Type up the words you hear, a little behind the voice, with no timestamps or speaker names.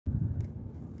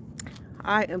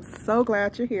I am so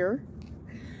glad you're here.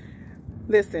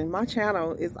 Listen, my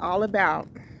channel is all about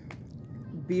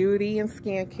beauty and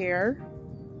skincare.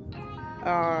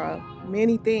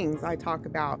 Many things I talk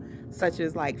about, such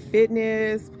as like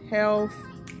fitness, health,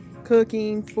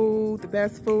 cooking, food, the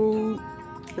best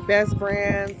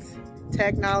brands,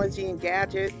 technology and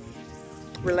gadgets,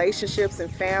 relationships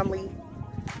and family,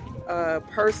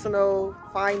 personal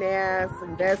finance,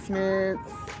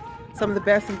 investments, some of the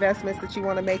best investments that you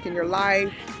want to make in your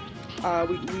life.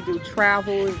 We do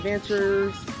travel,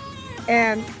 adventures,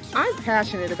 and I'm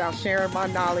passionate about sharing my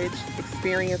knowledge,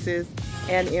 experiences,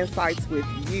 and insights with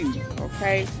you,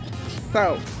 okay?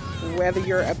 So, whether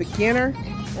you're a beginner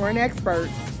or an expert,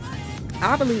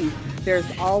 I believe there's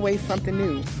always something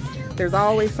new. There's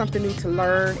always something new to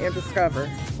learn and discover,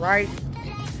 right?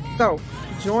 So,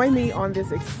 join me on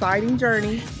this exciting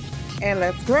journey and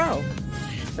let's grow.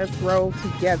 Let's grow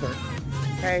together,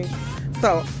 okay?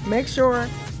 So, make sure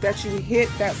that you hit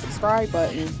that subscribe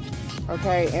button,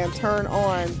 okay, and turn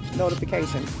on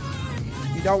notifications.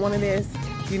 You don't want to miss,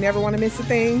 you never want to miss a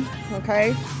thing,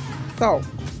 okay? So,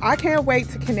 I can't wait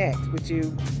to connect with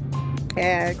you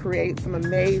and create some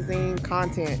amazing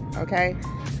content, okay?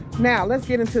 Now, let's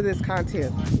get into this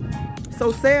content.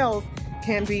 So, sales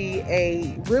can be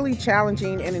a really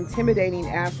challenging and intimidating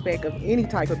aspect of any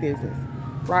type of business,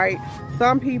 right?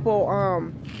 Some people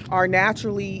are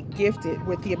naturally gifted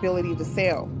with the ability to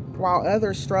sell, while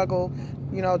others struggle,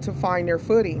 to find their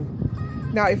footing.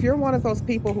 Now, if you're one of those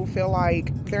people who feel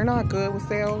like they're not good with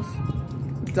sales,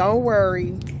 don't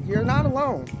worry, you're not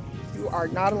alone. You are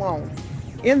not alone.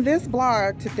 In this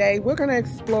blog today, we're going to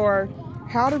explore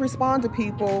how to respond to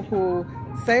people who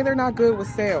say they're not good with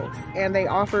sales, and they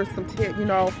offer some tips.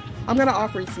 I'm going to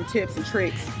offer you some tips and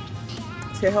tricks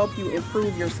to help you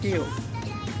improve your skills.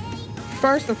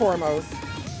 First and foremost,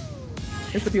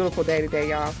 it's a beautiful day today,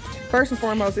 y'all. First and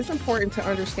foremost, it's important to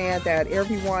understand that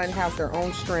everyone has their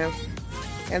own strengths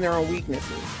and their own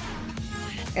weaknesses.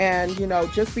 And,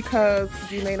 just because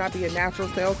you may not be a natural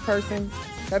salesperson,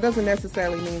 that doesn't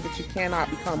necessarily mean that you cannot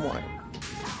become one.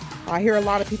 I hear a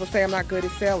lot of people say I'm not good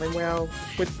at selling. Well,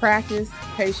 with practice,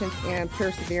 patience, and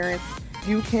perseverance,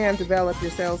 you can develop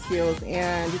your sales skills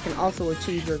and you can also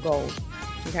achieve your goals,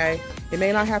 okay? It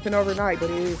may not happen overnight, but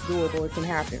it is doable. It can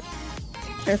happen.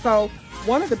 And so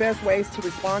one of the best ways to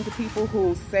respond to people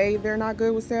who say they're not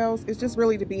good with sales is just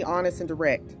really to be honest and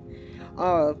direct.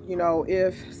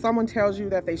 If someone tells you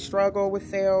that they struggle with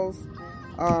sales,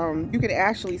 you could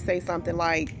actually say something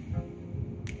like,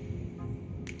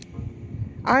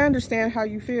 I understand how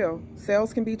you feel.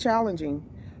 Sales can be challenging,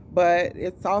 but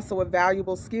it's also a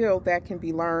valuable skill that can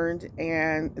be learned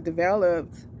and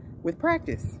developed with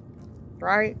practice,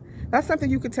 right? That's something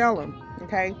you could tell them,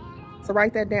 okay? So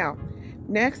write that down.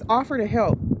 Next, offer to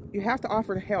help. You have to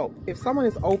offer to help. If someone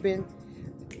is open,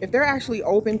 if they're actually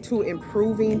open to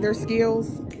improving their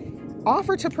skills,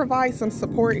 offer to provide some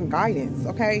support and guidance,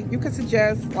 okay? You could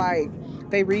suggest like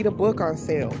they read a book on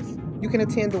sales. You can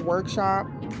attend a workshop,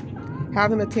 have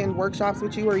them attend workshops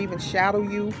with you, or even shadow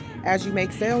you as you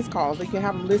make sales calls. You can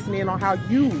have them listen in on how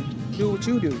you do what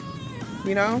you do.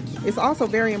 It's also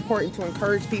very important to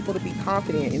encourage people to be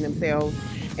confident in themselves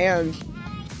and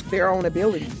their own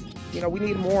abilities. We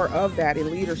need more of that in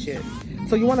leadership.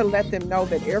 So you want to let them know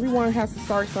that everyone has to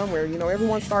start somewhere.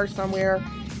 Everyone starts somewhere,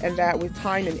 and that with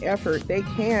time and effort, they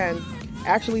can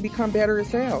actually become better at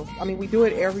sales. I mean, we do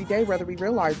it every day, whether we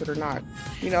realize it or not.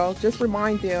 Just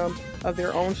remind them of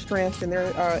their own strengths and their,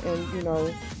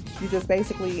 you just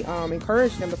basically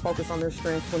encourage them to focus on their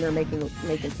strengths when they're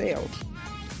making sales.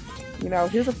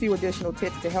 Here's a few additional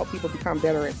tips to help people become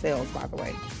better at sales, by the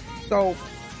way. So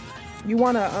you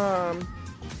want to,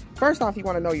 first off, you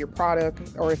want to know your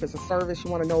product, or if it's a service, you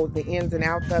want to know the ins and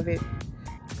outs of it,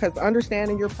 because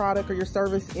understanding your product or your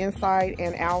service inside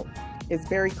and out is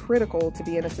very critical to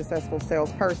being a successful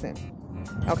salesperson,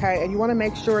 okay? And you want to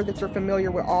make sure that you're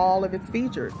familiar with all of its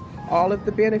features, all of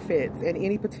the benefits, and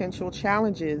any potential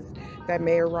challenges that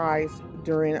may arise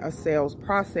during a sales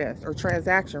process or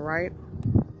transaction, right?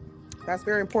 That's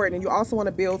very important. And you also want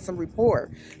to build some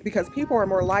rapport, because people are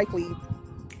more likely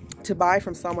to buy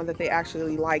from someone that they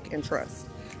actually like and trust.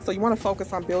 So you want to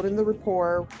focus on building the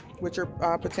rapport with your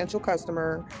potential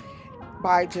customer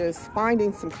by just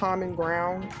finding some common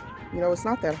ground. It's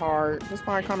not that hard. Just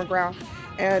find common ground.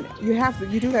 And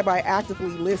you do that by actively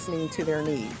listening to their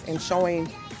needs and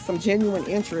showing some genuine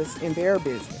interest in their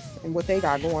business and what they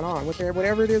got going on.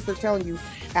 Whatever it is they're telling you,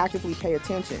 actively pay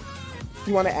attention.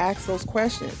 You want to ask those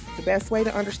questions. The best way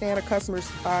to understand a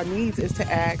customer's needs is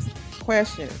to ask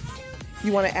questions.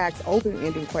 You want to ask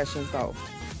open-ended questions though.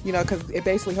 you know, because it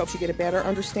basically helps you get a better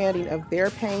understanding of their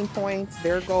pain points,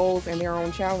 their goals, and their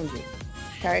own challenges.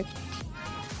 Okay?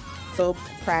 So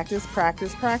practice,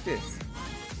 practice, practice.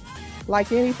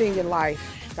 Like anything in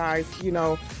life, guys, you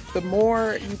know, the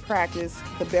more you practice,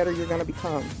 the better you're going to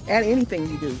become at anything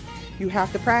you do. You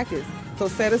have to practice. So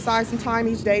set aside some time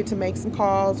each day to make some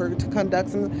calls or to conduct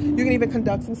some, you can even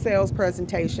conduct some sales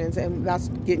presentations, and that's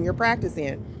getting your practice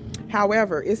in.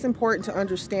 However, it's important to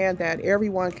understand that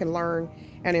everyone can learn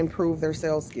and improve their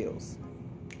sales skills.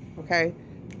 Okay?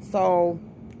 So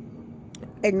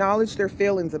acknowledge their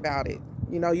feelings about it.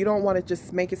 You know, you don't want to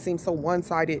just make it seem so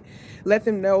one-sided. Let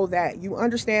them know that you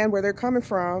understand where they're coming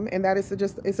from, and that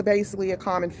it's basically a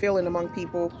common feeling among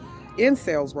people in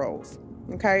sales roles.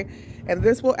 Okay? And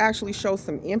this will actually show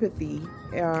some empathy.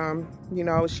 You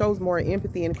know, it shows more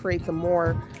empathy and creates a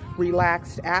more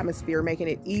relaxed atmosphere, making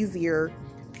it easier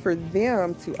for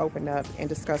them to open up and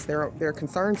discuss their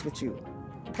concerns with you.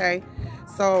 Okay?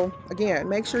 So again,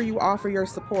 make sure you offer your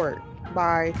support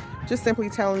by just simply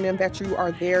telling them that you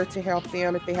are there to help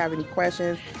them. If they have any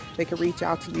questions, they can reach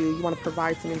out to you. You want to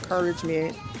provide some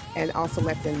encouragement and also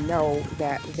let them know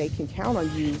that they can count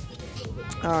on you,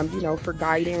 you know, for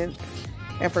guidance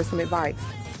and for some advice.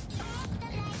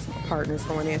 Some partners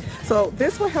going in. So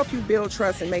this will help you build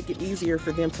trust and make it easier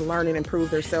for them to learn and improve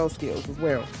their sales skills as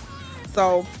well.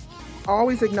 So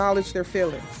always acknowledge their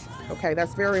feelings. Okay,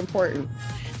 that's very important.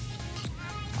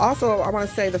 Also, I want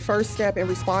to say the first step in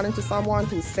responding to someone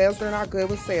who says they're not good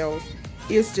with sales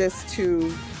is just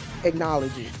to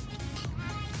acknowledge it.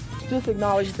 Just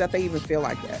acknowledge that they even feel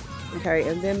like that. Okay,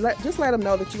 and then just let them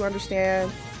know that you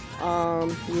understand,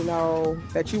 you know,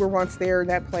 that you were once there in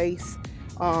that place,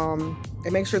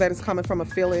 and make sure that it's coming from a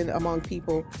feeling among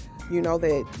people, you know,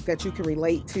 that you can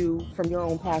relate to from your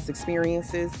own past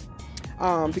experiences,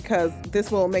 because this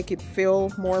will make it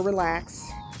feel more relaxed.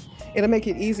 It'll make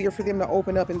it easier for them to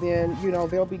open up, and then, you know,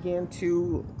 they'll begin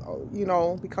to, you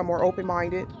know, become more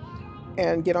open-minded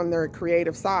and get on their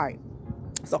creative side.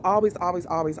 So always, always,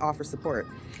 always offer support.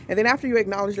 And then after you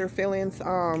acknowledge their feelings,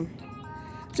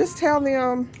 just tell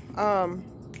them, I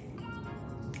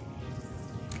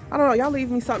don't know, y'all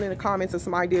leave me something in the comments of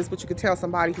some ideas, but you could tell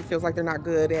somebody who feels like they're not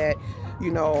good at,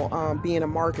 you know, being a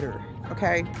marketer,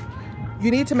 okay?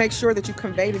 You need to make sure that you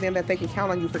convey to them that they can count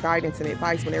on you for guidance and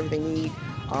advice whenever they need.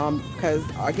 Because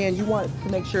again, you want to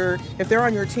make sure if they're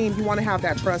on your team, you want to have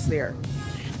that trust there.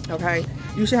 Okay,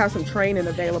 you should have some training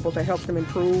available that helps them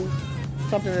improve,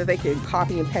 something that they can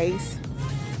copy and paste.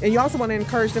 And you also want to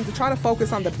encourage them to try to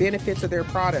focus on the benefits of their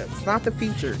products, not the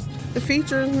features. The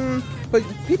features, but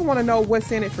people want to know what's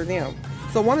in it for them.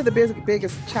 So one of the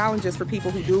biggest challenges for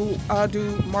people who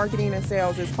do marketing and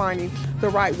sales is finding the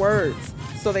right words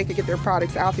so they can get their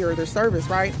products out there or their service,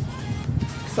 right?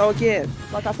 So again,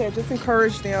 like I said, just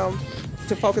encourage them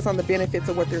to focus on the benefits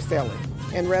of what they're selling.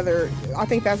 And rather, I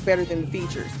think that's better than the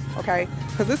features, okay?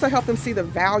 Because this will help them see the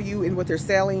value in what they're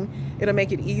selling. It'll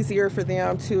make it easier for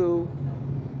them to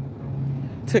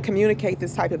communicate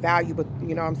this type of value, but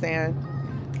you know what I'm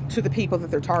saying, to the people that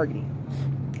they're targeting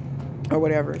or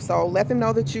whatever. So let them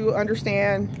know that you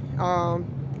understand,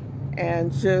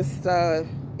 and just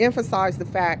emphasize the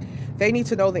fact they need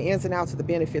to know the ins and outs of the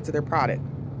benefits of their product.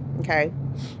 Okay,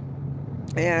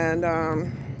 and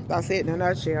that's it in a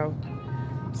nutshell.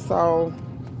 So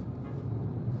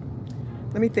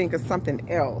let me think of something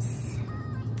else.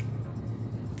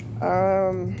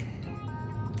 I'm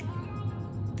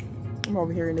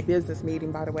over here in the business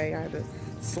meeting, by the way. I had to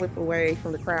slip away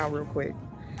from the crowd real quick.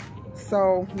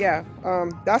 So yeah,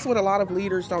 that's what a lot of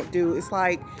leaders don't do. It's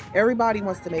like everybody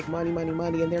wants to make money, money,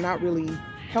 money, and they're not really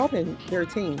helping their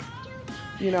team,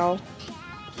 you know.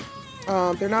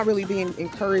 They're not really being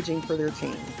encouraging for their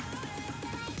team.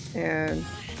 And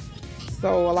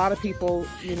so a lot of people,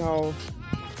 you know,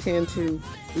 tend to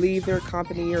leave their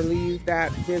company or leave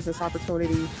that business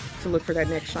opportunity to look for that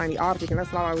next shiny object, and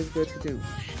that's not always good to do.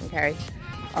 Okay,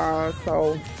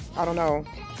 so I don't know.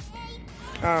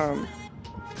 I'm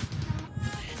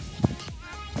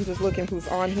just looking who's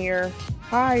on here.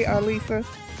 Hi, Lisa.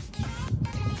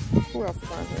 Who else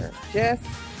is on here?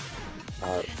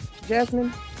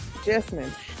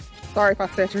 Jasmine. Sorry if I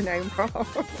said your name wrong.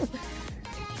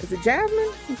 Is it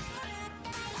Jasmine?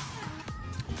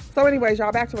 So anyways,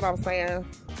 y'all, back to what I was saying.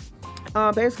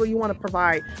 Basically, you want to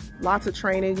provide lots of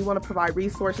training. You want to provide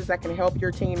resources that can help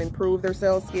your team improve their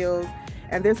sales skills.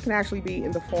 And this can actually be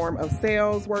in the form of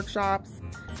sales workshops.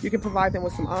 You can provide them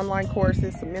with some online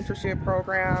courses, some mentorship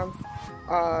programs.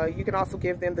 You can also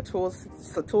give them the tools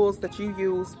that you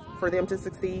use for them to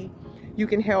succeed. You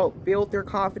can help build their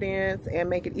confidence and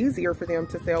make it easier for them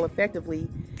to sell effectively.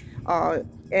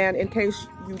 And in case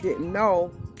you didn't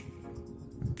know,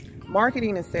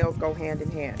 marketing and sales go hand in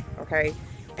hand, okay?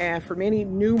 And for many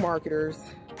new marketers,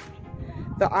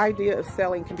 the idea of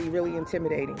selling can be really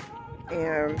intimidating.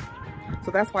 And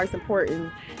so that's why it's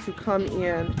important to come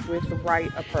in with the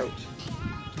right approach.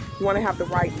 You want to have the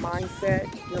right mindset.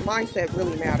 Your mindset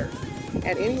really matters.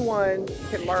 And anyone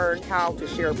can learn how to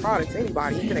share products.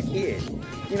 Anybody, even a kid,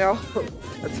 you know,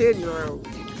 a 10-year-old.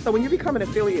 So when you become an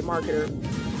affiliate marketer,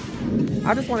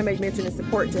 I just want to make mention it's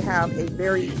important to have a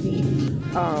very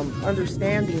deep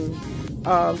understanding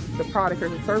of the product or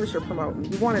the service you're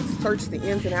promoting. You want to search the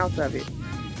ins and outs of it,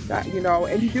 you know,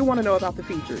 and you do want to know about the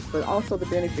features, but also the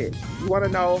benefits. You want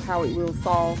to know how it will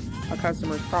solve a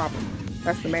customer's problem.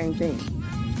 That's the main thing,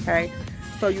 okay?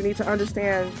 So you need to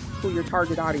understand who your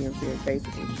target audience is,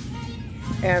 basically.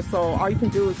 And so all you can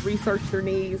do is research their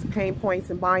needs, pain points,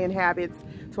 and buying habits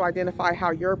to identify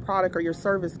how your product or your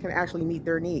service can actually meet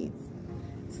their needs.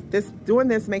 Doing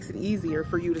this makes it easier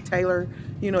for you to tailor,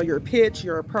 you know, your pitch,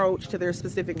 your approach to their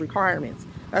specific requirements.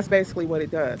 That's basically what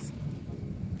it does.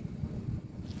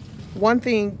 One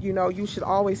thing, you know, you should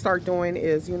always start doing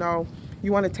is, you know,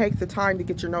 you want to take the time to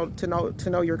get to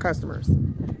know your customers.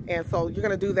 And so you're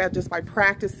going to do that just by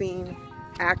practicing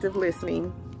active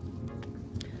listening.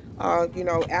 You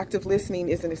know, active listening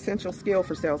is an essential skill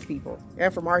for salespeople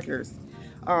and for marketers.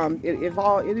 It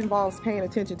involves paying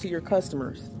attention to your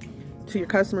customers'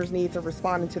 needs and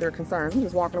responding to their concerns. I'm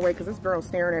just walking away because this girl's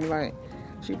staring at me like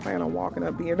she planning on walking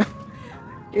up being.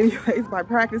 Anyways, by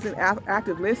practicing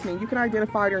active listening, you can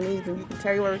identify their needs and you can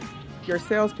tailor your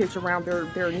sales pitch around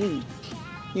their needs.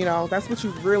 You know, that's what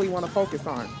you really want to focus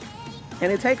on.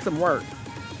 And it takes some work.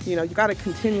 You know, you got to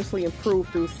continuously improve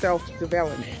through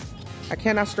self-development. I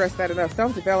cannot stress that enough.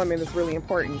 Self-development is really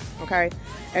important, okay?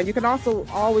 And you can also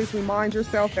always remind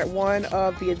yourself that one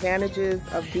of the advantages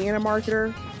of being a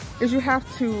marketer is you have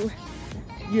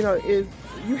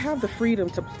the freedom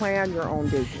to plan your own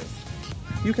business.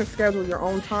 You can schedule your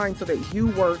own time so that you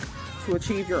work to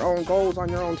achieve your own goals on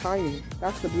your own timing.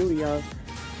 That's the beauty of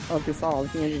this all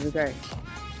at the end of the day.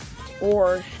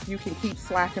 Or you can keep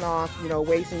slacking off, you know,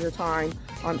 wasting your time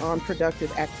on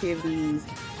unproductive activities,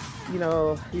 you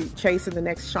know, chasing the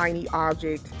next shiny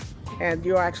object, and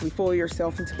you'll actually fool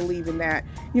yourself into believing that,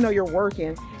 you know, you're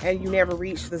working and you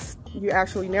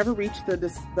actually never reach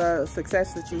the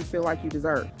success that you feel like you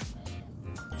deserve.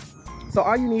 So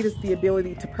all you need is the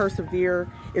ability to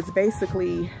persevere. It's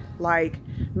basically like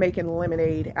making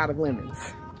lemonade out of lemons.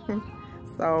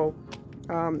 So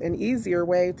an easier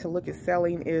way to look at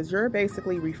selling is you're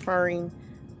basically referring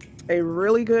a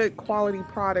really good quality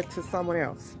product to someone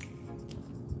else.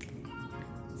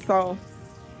 So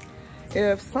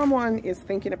if someone is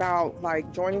thinking about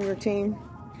like joining your team,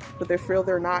 but they feel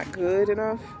they're not good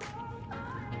enough,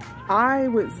 I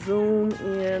would zoom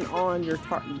in on your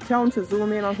target. Tell them to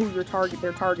zoom in on who their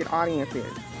target audience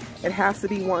is. It has to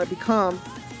become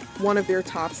one of their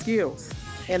top skills.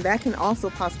 And that can also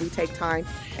possibly take time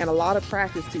and a lot of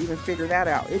practice to even figure that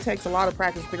out. It takes a lot of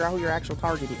practice to figure out who your actual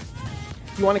target is.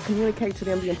 You want to communicate to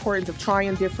them the importance of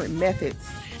trying different methods.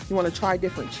 You want to try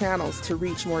different channels to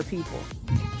reach more people.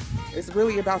 It's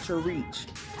really about your reach.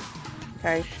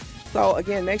 Okay? So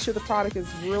again, make sure the product is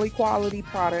really quality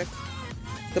product.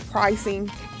 The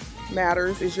pricing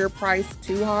matters. Is your price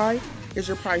too high? Is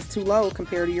your price too low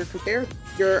compared to your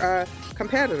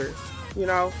competitors? You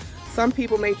know, some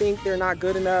people may think they're not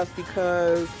good enough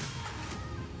because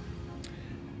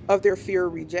of their fear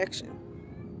of rejection.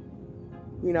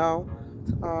 You know,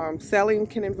 selling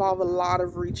can involve a lot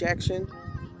of rejection,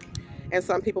 and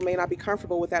some people may not be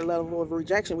comfortable with that level of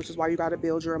rejection, which is why you got to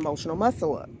build your emotional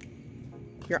muscle up,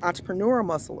 your entrepreneurial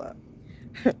muscle up.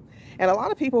 And a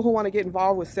lot of people who want to get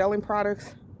involved with selling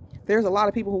products, there's a lot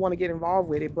of people who want to get involved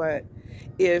with it, but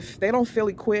if they don't feel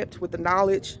equipped with the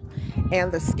knowledge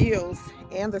and the skills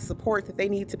and the support that they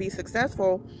need to be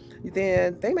successful,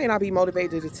 then they may not be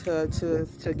motivated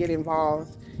to get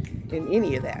involved in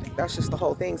any of that. That's just the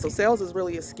whole thing. So sales is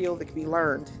really a skill that can be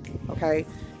learned, okay?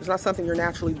 It's not something you're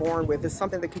naturally born with. It's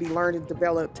something that can be learned and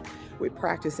developed with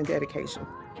practice and dedication,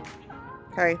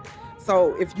 okay?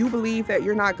 So if you believe that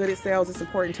you're not good at sales, it's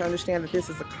important to understand that this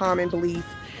is a common belief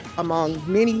among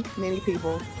many, many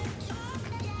people.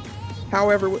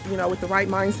 However, you know, with the right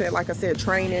mindset, like I said,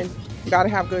 training, you got to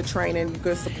have good training,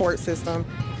 good support system.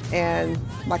 And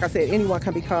like I said, anyone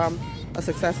can become a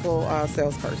successful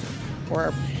salesperson or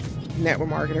a network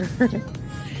marketer.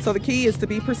 So the key is to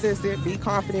be persistent, be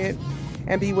confident,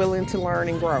 and be willing to learn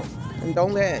and grow. And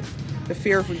don't let the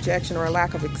fear of rejection or a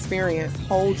lack of experience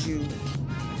hold you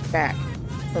back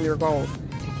from your goals.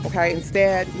 Okay,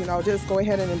 instead, you know, just go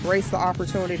ahead and embrace the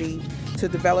opportunity to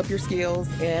develop your skills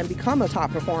and become a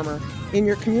top performer in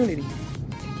your community.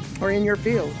 or in your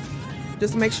field.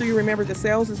 Just make sure you remember that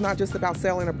sales is not just about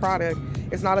selling a product.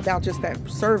 It's not about just that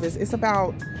service. It's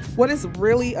about what it's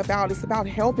really about. It's about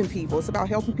helping people. It's about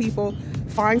helping people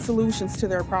find solutions to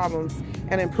their problems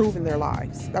and improving their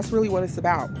lives. That's really what it's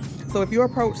about. So if you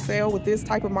approach sale with this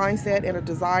type of mindset and a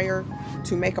desire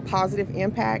to make a positive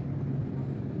impact,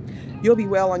 you'll be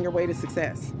well on your way to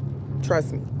success.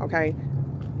 Trust me, okay?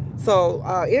 So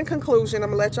in conclusion, I'm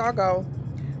gonna let y'all go.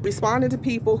 Responding to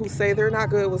people who say they're not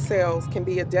good with sales can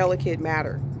be a delicate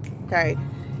matter, okay?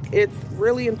 It's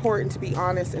really important to be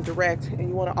honest and direct, and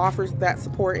you want to offer that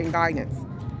support and guidance.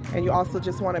 And you also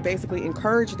just want to basically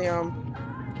encourage them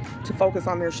to focus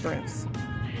on their strengths.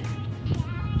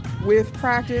 With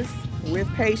practice,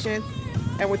 with patience,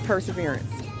 and with perseverance,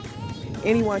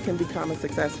 anyone can become a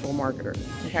successful marketer,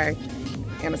 okay?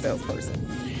 And a salesperson.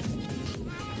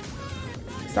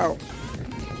 So,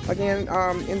 again,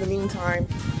 in the meantime,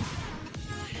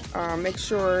 make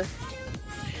sure,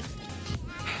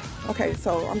 okay,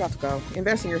 so I'm about to go.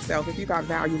 Invest in yourself. If you got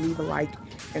value, leave a like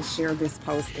and share this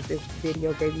post if this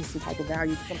video gave you some type of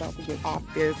value. I'm about to get off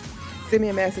this. Send me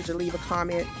a message or leave a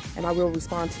comment, and I will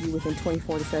respond to you within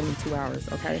 24 to 72 hours,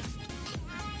 okay?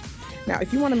 Now,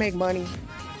 if you want to make money,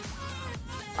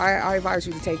 I advise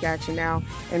you to take action now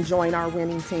and join our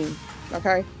winning team,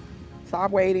 okay?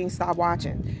 Stop waiting, stop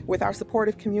watching. With our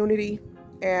supportive community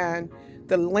and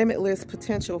the limitless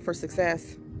potential for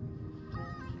success,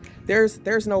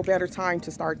 there's no better time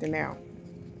to start than now,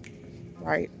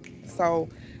 right? So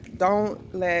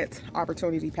don't let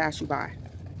opportunity pass you by,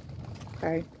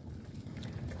 okay?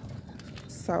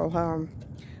 So I'm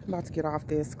about to get off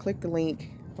this. Click the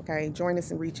link, okay? Join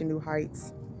us in reaching new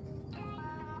heights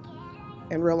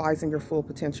and realizing your full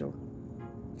potential.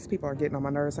 These people are getting on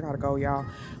my nerves. I gotta go, y'all.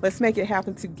 Let's make it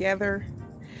happen together.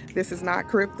 This is not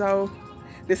crypto.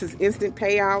 This is instant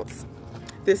payouts.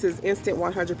 This is instant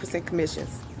 100% commissions,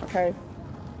 okay?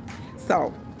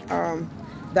 So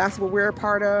that's what we're a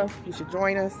part of. You should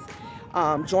join us.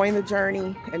 Join the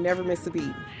journey and never miss a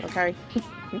beat, okay?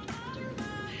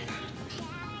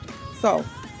 So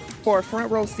for a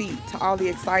front row seat to all the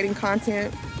exciting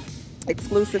content,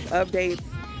 exclusive updates,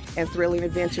 and thrilling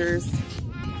adventures,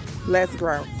 let's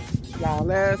grow. Y'all,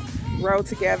 let's grow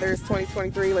together. It's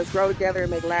 2023. Let's grow together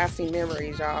and make lasting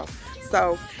memories, y'all.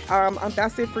 So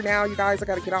that's it for now, you guys. I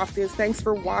got to get off this. Thanks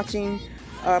for watching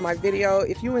my video.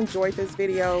 If you enjoyed this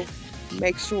video,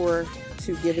 make sure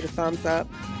to give it a thumbs up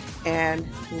and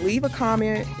leave a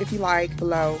comment if you like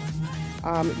below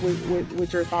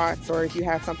with your thoughts, or if you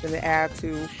have something to add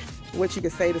to what you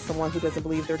could say to someone who doesn't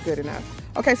believe they're good enough.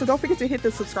 Okay, so don't forget to hit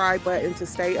the subscribe button to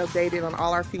stay updated on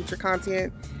all our future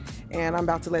content. And I'm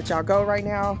about to let y'all go right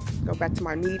now. Go back to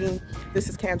my meeting. This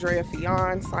is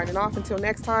𝐘𝐨 signing off. Until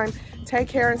next time, take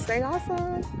care and stay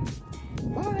awesome.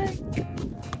 Bye.